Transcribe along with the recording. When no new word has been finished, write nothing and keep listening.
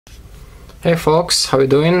Hey folks, how you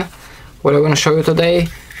doing? What I'm going to show you today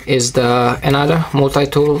is another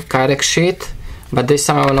multi-tool Kydex sheet, but this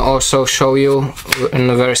time I want to also show you in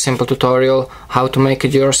a very simple tutorial how to make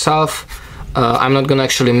it yourself. I'm not going to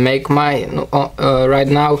actually make mine right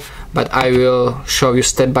now, but I will show you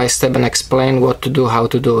step by step and explain what to do, how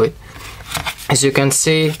to do it. As you can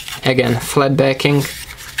see, again, flat backing,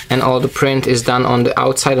 and all the print is done on the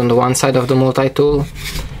outside, on the one side of the multi-tool.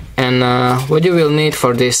 And what you will need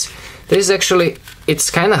for this is actually, it's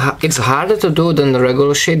harder to do than the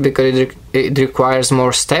regular sheet because it requires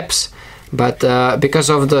more steps, but because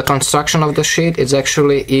of the construction of the sheet, it's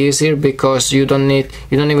actually easier because you don't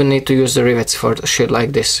even need to use the rivets for the sheet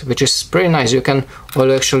like this, which is pretty nice. All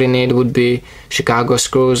you actually need would be Chicago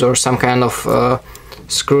screws or some kind of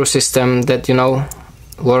screw system that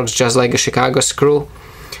works just like a Chicago screw.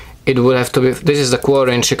 It would have to be, this is the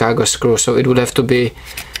 1/4" Chicago screw, so it would have to be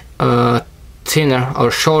thinner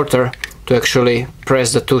or shorter to actually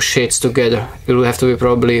press the two sheets together. It would have to be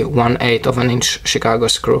probably 1/8 of an inch Chicago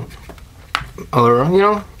screw, or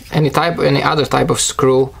any other type of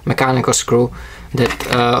screw, mechanical screw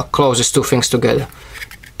that closes two things together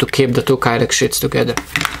to keep the two Kydex sheets together.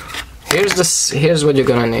 Here's what you're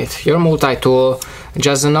gonna need. Your multi-tool.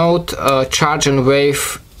 Just a note, charge and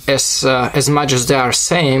wave, as much as they are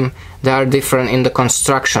same, they are different in the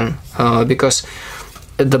construction, because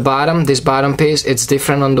this bottom piece, it's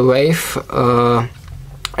different on the wave,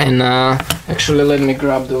 actually let me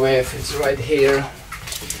grab the wave, it's right here.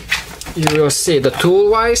 You will see the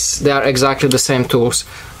tool wise they are exactly the same tools,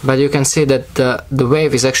 but you can see that the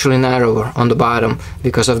wave is actually narrower on the bottom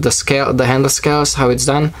because of the handle scales, how it's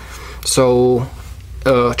done. So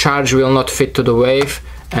charge will not fit to the wave,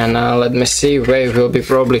 and let me see, wave will be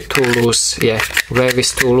probably too loose. Yeah, wave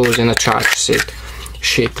is too loose in a charge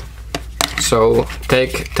sheet. So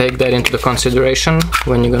take that into the consideration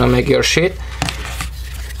when you're gonna make your sheet.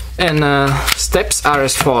 And steps are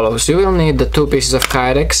as follows. You will need the two pieces of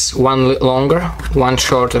Kydex, one longer, one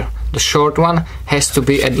shorter. The short one has to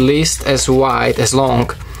be at least as wide, as long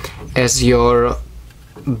as your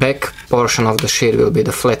back portion of the sheet will be,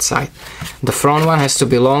 the flat side. The front one has to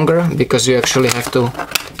be longer because you actually have to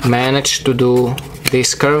manage to do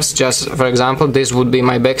these curves. Just for example, this would be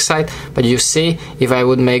my back side, but you see, if I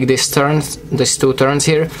would make these two turns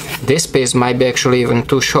here, this piece might be actually even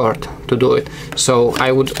too short to do it. So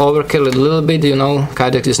I would overkill it a little bit,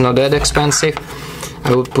 Kydex is not that expensive.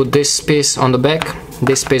 I would put this piece on the back,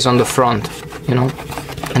 this piece on the front,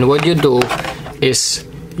 And what you do is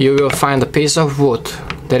you will find a piece of wood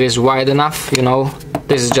that is wide enough,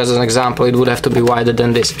 this is just an example, it would have to be wider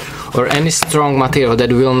than this, or any strong material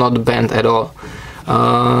that will not bend at all.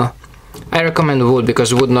 I recommend wood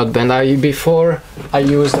because wood not bend. Before I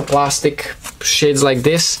used the plastic sheets like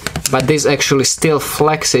this, but this actually still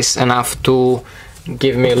flexes enough to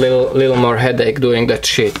give me a little more headache doing that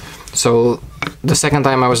sheet. So the second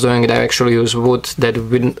time I was doing it, I actually used wood that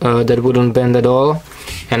wouldn't bend at all.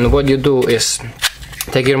 And what you do is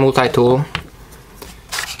take your multi-tool,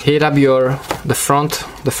 heat up the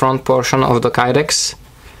front portion of the Kydex,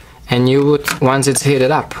 and you would, once it's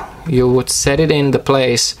heated up, you would set it in the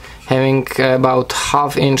place, having about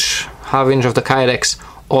half inch of the Kydex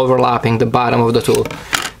overlapping the bottom of the tool.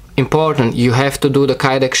 Important, you have to do the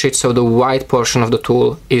Kydex sheet so the white portion of the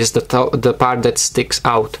tool is the part that sticks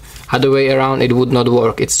out. Other way around it would not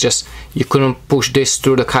work. It's just you couldn't push this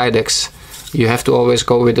through the Kydex. You have to always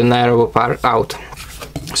go with the narrow part out.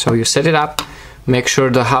 So you set it up, make sure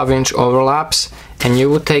the half inch overlaps, and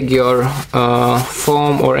you would take your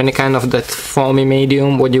foam or any kind of that foamy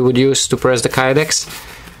medium what you would use to press the Kydex,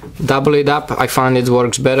 double it up. I find it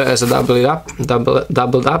works better as a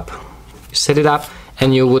doubled up. You set it up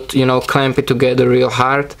and you would clamp it together real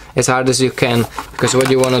hard as you can, because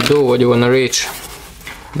what you want to do, what you want to reach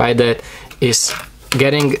by that is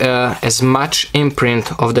getting as much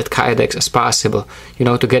imprint of that Kydex as possible,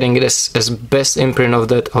 to getting it as best imprint of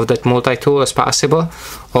that multi-tool as possible,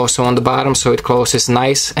 also on the bottom, so it closes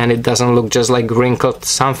nice and it doesn't look just like wrinkled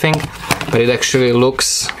something, but it actually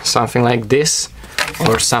looks something like this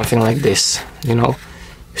or something like this. You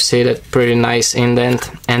see that pretty nice indent,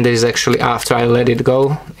 and this is actually after I let it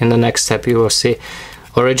go. In the next step you will see.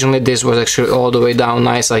 Originally this was actually all the way down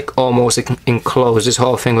nice, like almost enclosed. This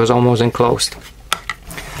whole thing was almost enclosed.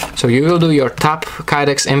 So you will do your top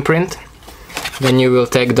Kydex imprint, then you will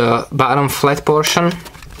take the bottom flat portion,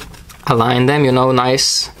 align them,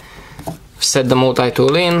 nice, set the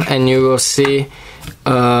multi-tool in, and you will see,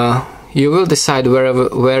 you will decide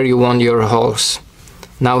where you want your holes.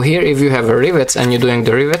 Now here, if you have rivets and you're doing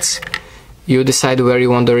the rivets, you decide where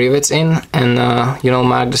you want the rivets in, and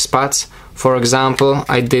mark the spots. For example,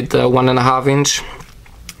 I did 1.5 inch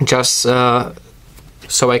just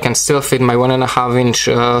so I can still fit my 1.5 inch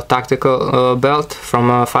tactical belt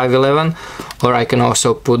from 511, or I can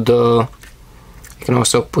also put the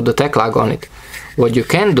tech lug on it. What you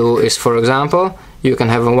can do is, for example, you can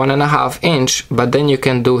have a 1.5 inch, but then you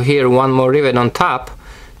can do here one more rivet on top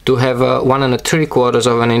to have a 1 3/4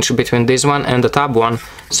 of an inch between this one and the top one,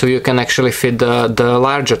 so you can actually fit the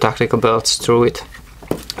larger tactical belts through it,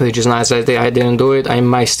 which is nice. I didn't do it, I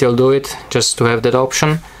might still do it just to have that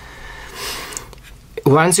option.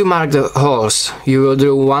 Once you mark the holes, you will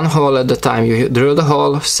drill one hole at a time. You drill the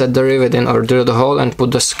hole, set the rivet in, or drill the hole and put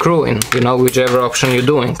the screw in, you know, whichever option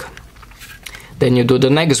you're doing. Then you do the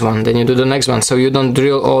next one, then you do the next one, so you don't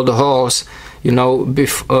drill all the holes, you know,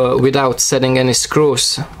 without setting any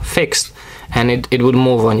screws fixed, and it would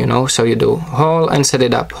move on, you know. So you do hole and set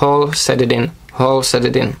it up, hole, set it in, hole, set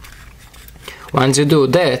it in. Once you do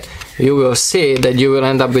that, you will see that you will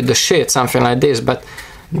end up with the sheath, something like this, but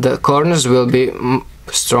the corners will be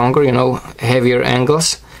stronger, you know, heavier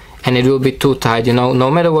angles, and it will be too tight, you know. No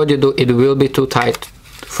matter what you do, it will be too tight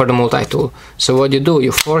for the multi-tool. So what you do,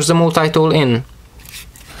 you force the multi-tool in,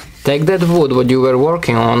 take that wood what you were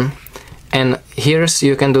working on, and here's,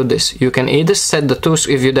 you can do this. You can either set the two,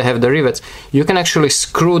 if you have the rivets, you can actually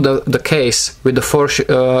screw the case with the 4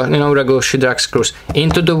 you know, regular sheet drag screws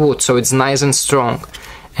into the wood, so it's nice and strong.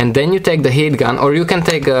 And then you take the heat gun, or you can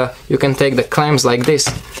take the clamps like this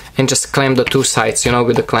and just clamp the two sides, you know,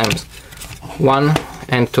 with the clamps 1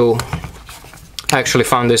 and 2. I actually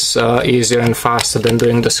found this easier and faster than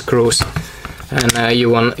doing the screws, and you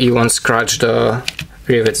won't scratch the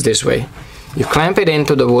rivets this way. You clamp it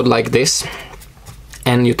into the wood like this,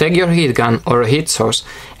 and you take your heat gun or a heat source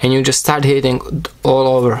and you just start hitting all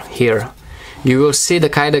over here. You will see the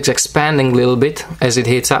Kydex expanding a little bit as it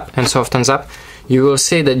heats up and softens up. You will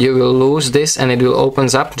see that you will lose this and it will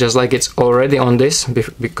opens up just like it's already on this,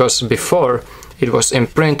 because before it was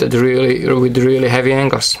imprinted with really heavy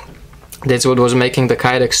angles. That's what was making the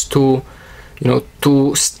Kydex too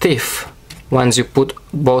stiff once you put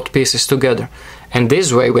both pieces together. And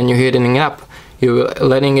this way, when you're heating it up, you're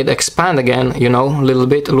letting it expand again, you know, a little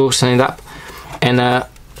bit, loosen it up. And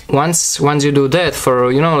once you do that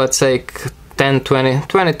for, you know, let's say 10,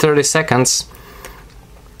 20, 30 seconds,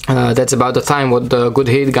 that's about the time what the good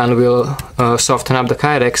heat gun will soften up the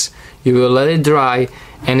Kydex. You will let it dry,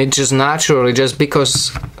 and it just naturally, just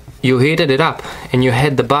because you heated it up and you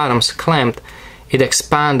had the bottoms clamped, it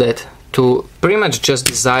expanded to pretty much just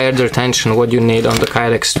desired retention what you need on the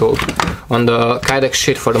Kydex tool, on the Kydex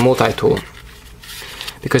sheet for the multi-tool,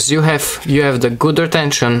 because you have the good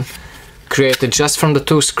retention created just from the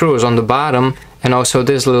 2 screws on the bottom, and also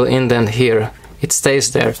this little indent here. It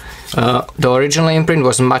stays there. The original imprint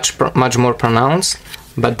was much more pronounced,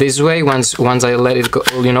 but this way, once I let it go,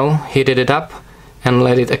 you know, heated it up and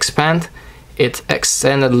let it expand, it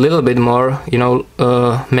extended a little bit more, you know,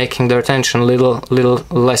 making the retention a little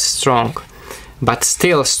less strong, but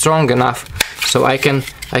still strong enough so I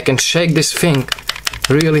can shake this thing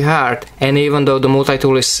really hard, and even though the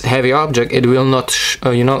multi-tool is heavy object, it will not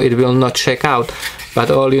you know, it will not shake out. But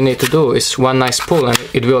all you need to do is one nice pull and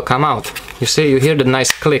it will come out. You see, you hear the nice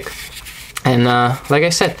click. And like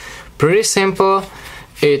I said, pretty simple.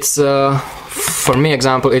 It's for me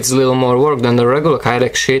example, it's a little more work than the regular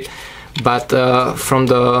Kydex sheet, but from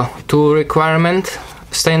the tool requirement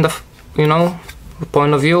you know,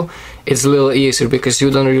 point of view, it's a little easier, because you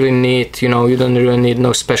don't really need, you know, you don't really need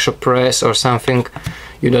no special press or something.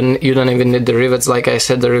 You don't even need the rivets, like I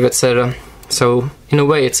said, the rivet setter. So in a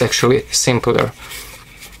way, it's actually simpler.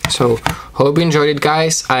 So hope you enjoyed it,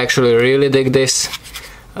 guys. I actually really dig this.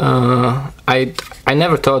 I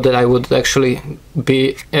never thought that I would actually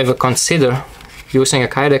ever consider using a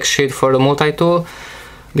Kydex sheet for the multi-tool,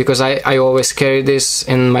 because I always carry this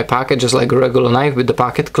in my pocket just like a regular knife with the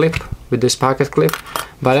pocket clip, with this pocket clip.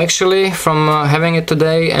 But actually, from having it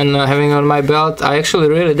today and having it on my belt, I actually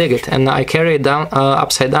really dig it, and I carry it down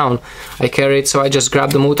upside down. I carry it, so I just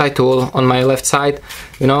grab the multi-tool on my left side,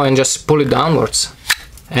 you know, and just pull it downwards.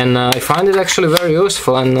 And I find it actually very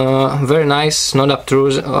useful and very nice, not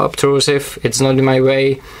obtrusive, it's not in my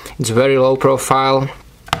way, it's very low profile,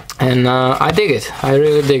 and I dig it, I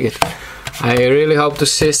really dig it. I really hope to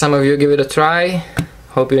see some of you give it a try.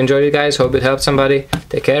 Hope you enjoyed it, guys, hope it helped somebody.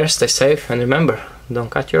 Take care, stay safe, and remember, don't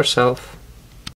cut yourself.